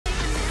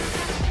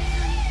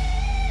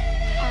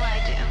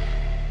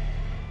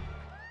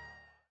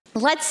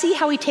Let's see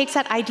how he takes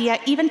that idea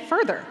even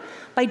further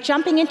by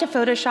jumping into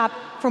Photoshop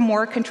for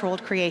more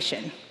controlled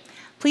creation.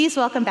 Please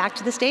welcome back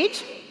to the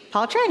stage,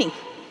 Paul Traney.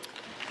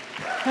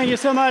 Thank you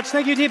so much.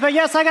 Thank you, Deepa.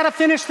 Yes, I got to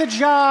finish the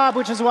job,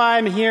 which is why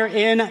I'm here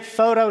in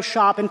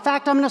Photoshop. In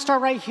fact, I'm going to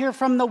start right here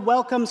from the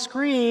welcome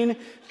screen,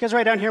 because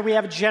right down here we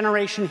have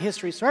generation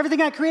history. So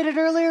everything I created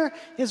earlier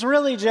is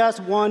really just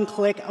one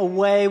click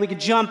away. We could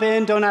jump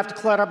in, don't have to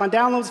clutter up my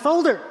downloads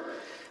folder.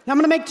 Now I'm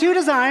going to make two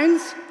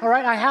designs. All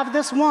right, I have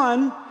this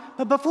one.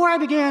 But before I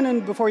begin,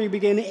 and before you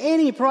begin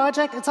any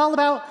project, it's all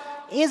about,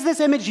 is this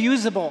image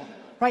usable?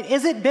 Right?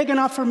 Is it big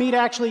enough for me to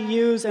actually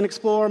use and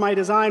explore my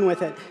design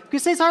with it?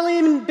 Because it's hardly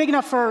even big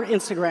enough for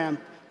Instagram.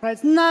 Right?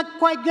 It's not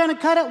quite going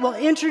to cut it. Well,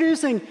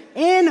 introducing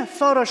in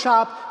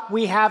Photoshop,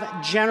 we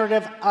have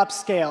generative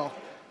upscale.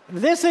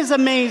 This is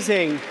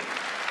amazing.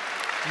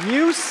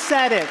 You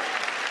said it.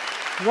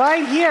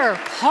 Right here,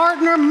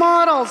 partner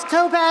models,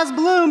 Topaz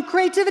Bloom,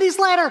 creativity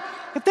slider.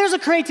 If there's a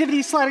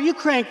creativity slider, you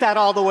crank that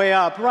all the way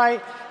up,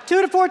 right?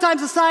 2 to 4 times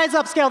the size,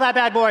 upscale that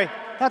bad boy.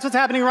 That's what's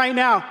happening right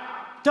now.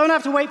 Don't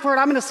have to wait for it.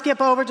 I'm going to skip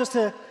over just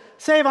to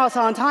save us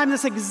on time.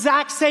 This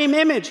exact same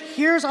image.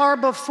 Here's our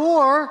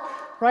before.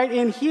 Right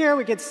in here,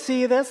 we could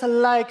see this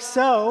like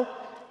so.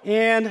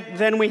 And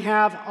then we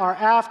have our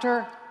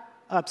after,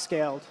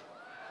 upscaled.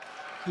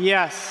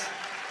 Yes.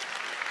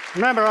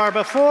 Remember our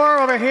before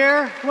over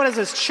here? What is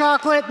this,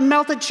 chocolate,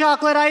 melted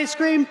chocolate ice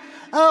cream?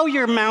 Oh,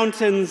 your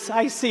mountains.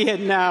 I see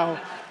it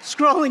now.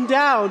 Scrolling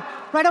down.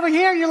 Right over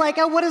here, you're like,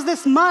 oh, what is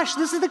this mush?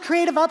 This is the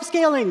creative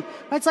upscaling.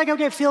 It's like,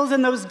 okay, it fills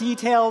in those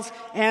details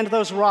and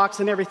those rocks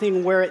and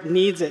everything where it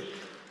needs it.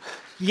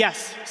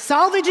 Yes,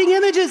 salvaging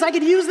images. I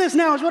could use this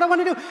now is what I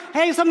want to do.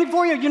 Hey, something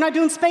for you. You're not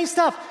doing space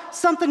stuff.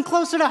 Something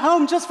closer to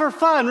home just for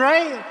fun,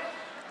 right?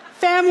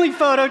 Family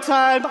photo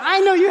time. I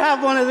know you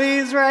have one of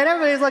these, right?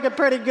 Everybody's looking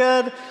pretty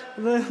good.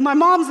 My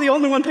mom's the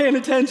only one paying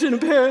attention,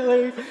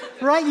 apparently.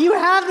 Right? You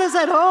have this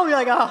at home. You're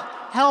like, oh,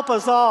 help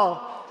us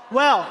all.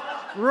 Well,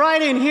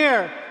 right in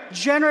here,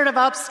 generative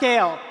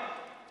upscale.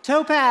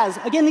 Topaz,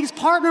 again, these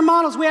partner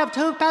models, we have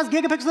Topaz,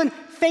 Gigapixel, and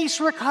face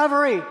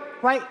recovery,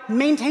 right?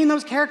 Maintain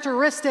those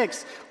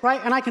characteristics,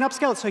 right? And I can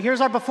upscale it. So here's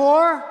our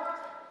before,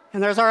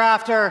 and there's our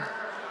after.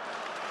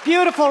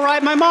 Beautiful,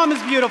 right? My mom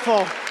is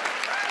beautiful.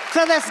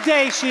 To this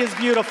day, she is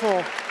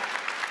beautiful.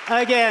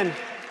 Again,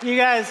 you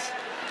guys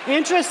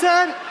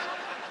interested?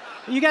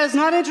 You guys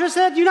not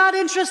interested? You not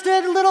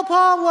interested, little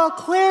Paul? Well,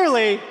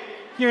 clearly,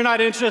 you're not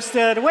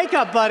interested. Wake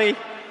up, buddy.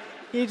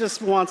 He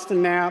just wants to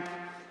nap.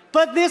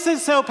 But this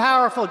is so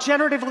powerful,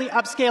 generatively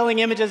upscaling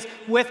images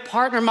with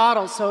partner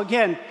models. So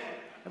again,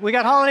 we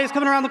got holidays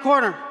coming around the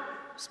corner.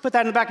 Just put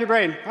that in the back of your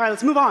brain. All right,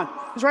 let's move on.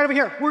 It's right over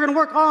here. We're going to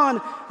work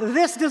on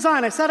this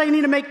design. I said I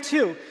need to make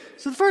two.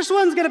 So the first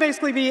one's going to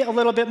basically be a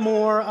little bit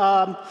more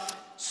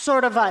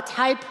sort of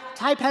type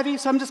heavy.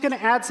 So I'm just going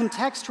to add some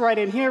text right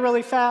in here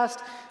really fast.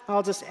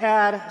 I'll just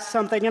add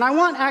something. And I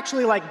want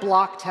actually like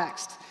block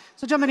text.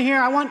 So jump in here.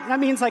 That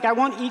means like I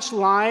want each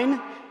line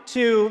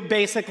to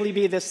basically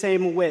be the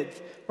same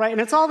width, right?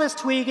 And it's all this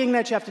tweaking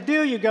that you have to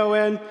do. You go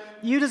in.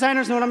 You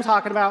designers know what I'm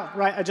talking about,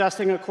 right?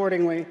 Adjusting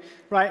accordingly,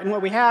 right? And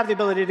what we have the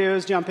ability to do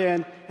is jump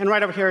in, and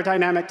right over here,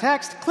 dynamic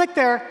text. Click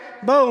there,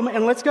 boom,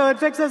 and let's go and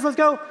fix this. Let's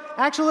go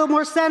actually a little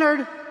more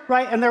centered,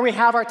 right? And there we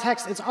have our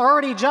text. It's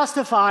already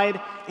justified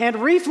and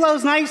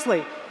reflows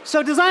nicely.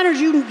 So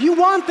designers, you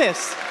want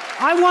this.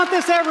 I want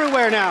this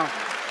everywhere now.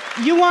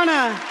 You want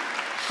to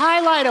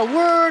highlight a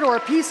word or a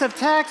piece of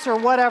text or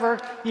whatever,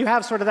 you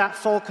have sort of that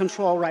full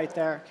control right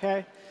there,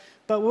 okay?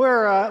 But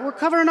we're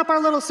covering up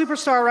our little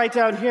superstar right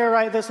down here,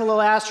 right? This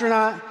little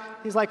astronaut.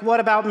 He's like, what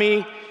about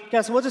me?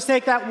 Guess we'll just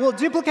take that, we'll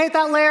duplicate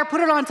that layer, put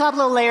it on top of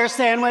the layer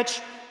sandwich,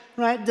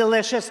 right?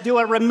 Delicious. Do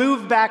a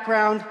remove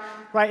background,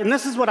 right? And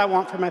this is what I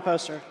want for my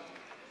poster.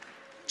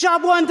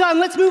 Job one done.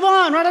 Let's move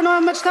on, right? I don't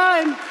have much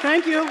time.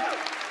 Thank you.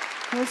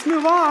 Let's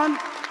move on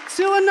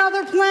to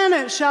another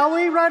planet, shall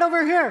we? Right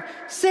over here.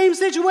 Same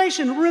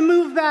situation,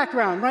 remove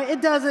background, right?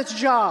 It does its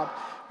job,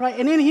 right?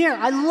 And in here,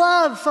 I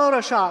love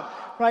Photoshop,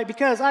 right?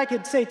 Because I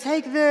could say,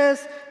 take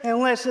this, and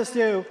let's just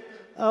do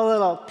a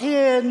little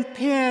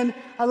pin.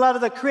 I love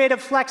the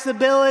creative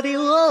flexibility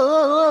that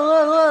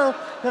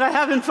I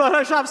have in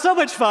Photoshop. So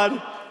much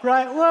fun,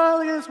 right? Whoa,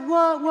 look at this,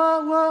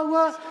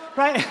 whoa,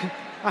 right?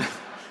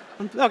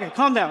 Okay,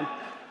 calm down.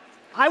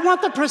 I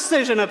want the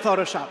precision of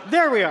Photoshop.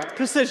 There we are,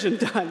 precision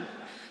done.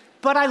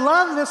 But I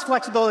love this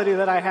flexibility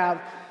that I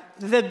have.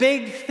 The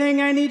big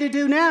thing I need to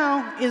do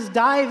now is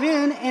dive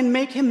in and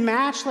make him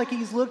match like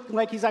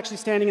he's actually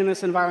standing in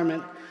this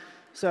environment.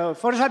 So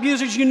Photoshop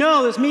users, you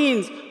know this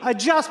means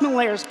adjustment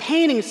layers,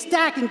 painting,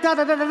 stacking,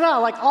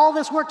 like all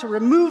this work to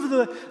remove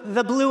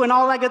the blue and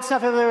all that good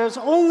stuff. If there's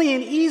only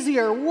an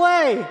easier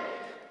way,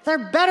 there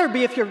better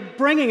be if you're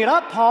bringing it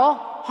up, Paul.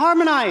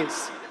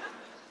 Harmonize.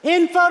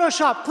 In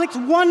Photoshop, click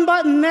one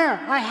button there.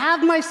 I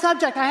have my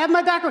subject. I have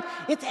my background.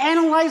 It's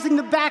analyzing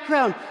the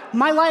background,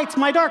 my lights,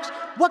 my darks.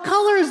 What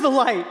color is the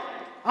light?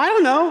 I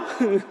don't know.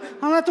 I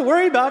don't have to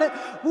worry about it.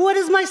 What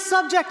is my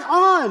subject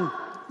on?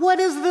 What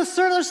is the,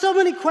 there's so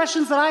many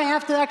questions that I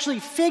have to actually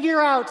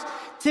figure out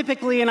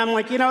typically, and I'm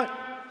like, you know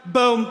what?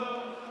 Boom.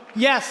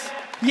 Yes,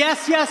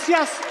 yes, yes,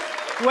 yes.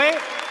 Wait,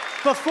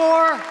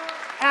 before,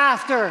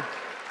 after.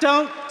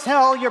 Don't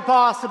tell your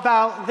boss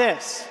about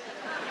this,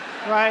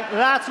 right?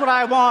 That's what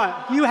I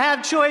want. You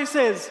have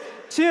choices.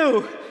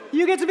 2,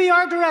 you get to be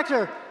art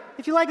director.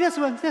 If you like this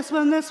one, this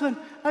one, this one.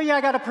 Oh yeah,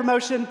 I got a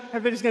promotion.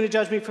 Everybody's gonna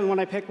judge me for the one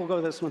I pick. We'll go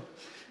with this one.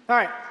 All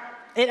right,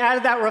 it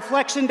added that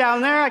reflection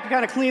down there. I can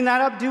kind of clean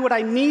that up, do what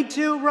I need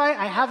to, right?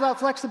 I have that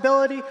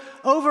flexibility.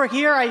 Over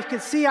here, you can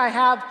see I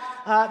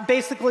have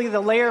basically the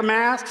layer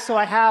mask, so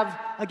I have,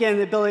 again,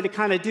 the ability to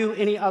kind of do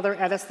any other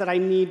edits that I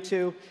need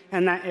to,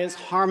 and that is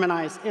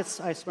harmonize. It's,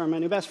 I swear, my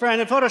new best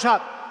friend in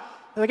Photoshop.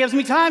 That gives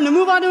me time to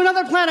move on to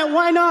another planet.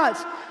 Why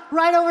not?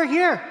 Right over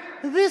here,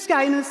 this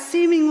guy in a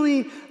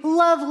seemingly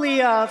lovely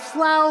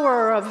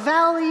flower, a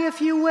valley,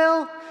 if you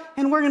will,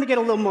 and we're going to get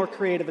a little more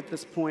creative at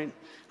this point.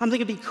 I'm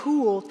thinking it'd be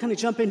cool to kind of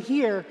jump in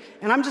here,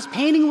 and I'm just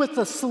painting with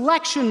the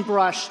selection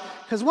brush,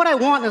 because what I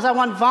want is I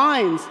want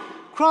vines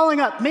crawling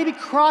up, maybe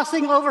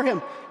crossing over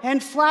him,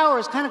 and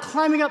flowers kind of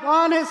climbing up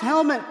on his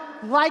helmet,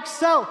 like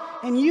so,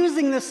 and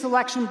using this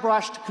selection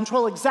brush to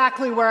control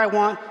exactly where I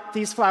want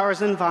these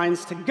flowers and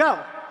vines to go.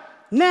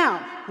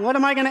 Now, what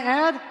am I going to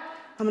add?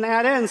 I'm going to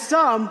add in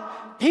some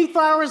pink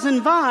flowers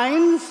and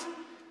vines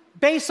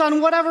based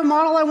on whatever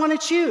model I want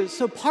to choose.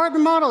 So partner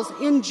models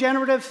in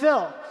generative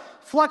fill.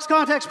 Flux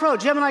Context Pro,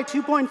 Gemini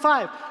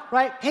 2.5,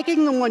 right?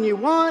 Picking the one you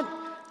want,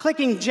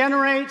 clicking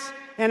generate,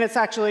 and it's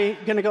actually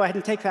going to go ahead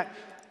and take that.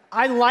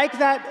 I like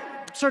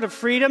that sort of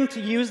freedom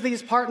to use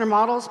these partner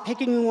models,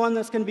 picking the one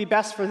that's going to be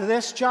best for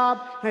this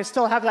job, and I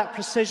still have that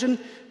precision,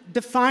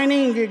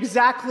 defining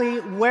exactly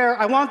where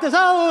I want this.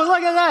 Oh,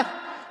 look at that.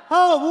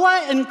 Oh,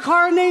 what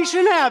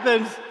incarnation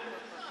happened?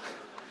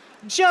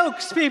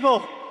 Jokes,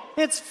 people.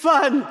 It's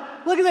fun.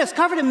 Look at this.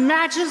 Covered, it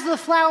matches the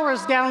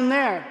flowers down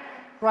there,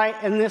 right?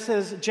 And this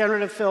is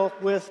generative fill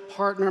with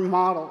partner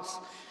models,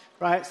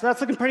 right? So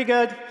that's looking pretty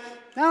good.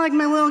 I like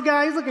my little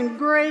guy. He's looking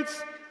great.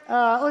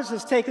 Let's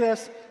just take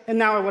this. And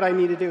now what I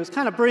need to do is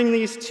kind of bring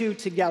these two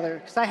together,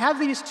 because I have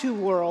these two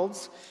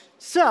worlds.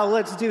 So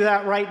let's do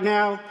that right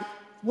now.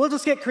 We'll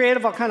just get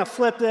creative. I'll kind of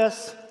flip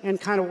this and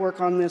kind of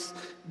work on this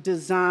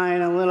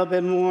design a little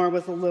bit more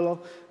with a little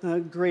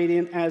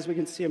gradient. As we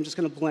can see, I'm just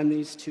going to blend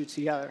these two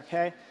together,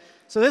 okay?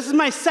 So this is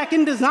my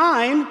second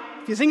design.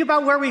 If you think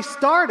about where we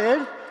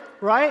started,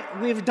 right,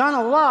 we've done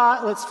a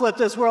lot. Let's flip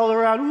this world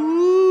around.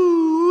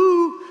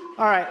 Ooh.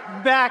 All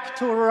right, back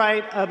to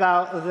right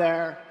about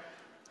there.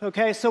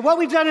 Okay, so what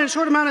we've done in a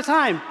short amount of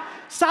time,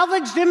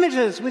 salvaged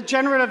images with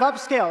generative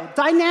upscale,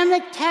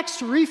 dynamic text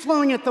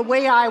reflowing it the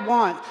way I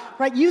want,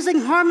 right? Using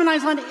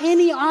harmonize on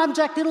any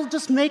object, it'll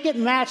just make it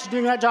match,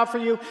 doing that job for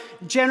you.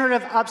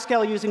 Generative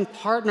upscale using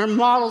partner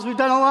models. We've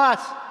done a lot,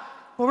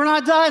 but we're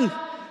not done.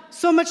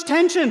 So much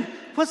tension.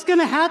 What's going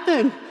to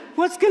happen?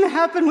 What's going to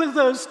happen with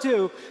those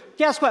two?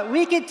 Guess what?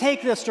 We could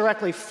take this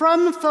directly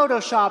from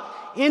Photoshop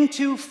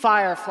into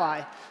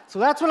Firefly. So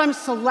that's what I'm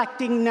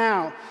selecting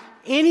now.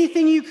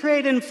 Anything you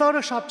create in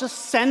Photoshop,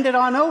 just send it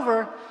on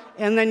over,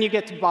 and then you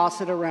get to boss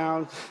it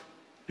around,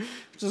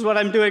 which is what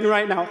I'm doing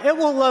right now. It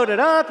will load it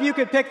up. You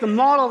could pick the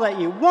model that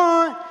you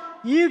want.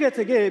 You get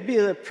to be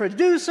the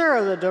producer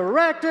or the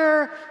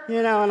director,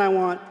 you know, and I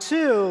want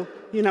two,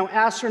 you know,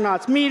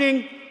 astronauts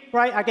meeting,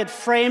 right? I could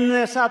frame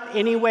this up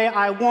any way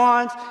I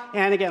want,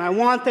 and again, I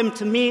want them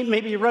to meet,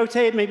 maybe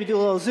rotate, maybe do a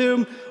little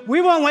zoom.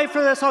 We won't wait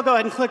for this. I'll go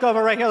ahead and click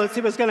over right here. Let's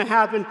see what's going to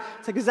happen.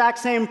 It's the exact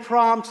same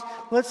prompt.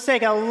 Let's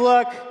take a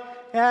look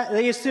at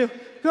these two.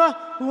 Whoa,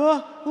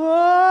 whoa,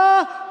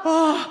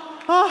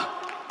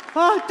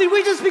 oh, did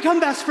we just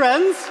become best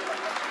friends?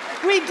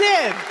 We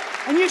did.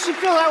 And you should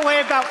feel that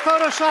way about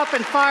Photoshop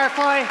and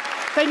Firefly.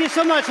 Thank you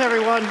so much,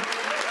 everyone.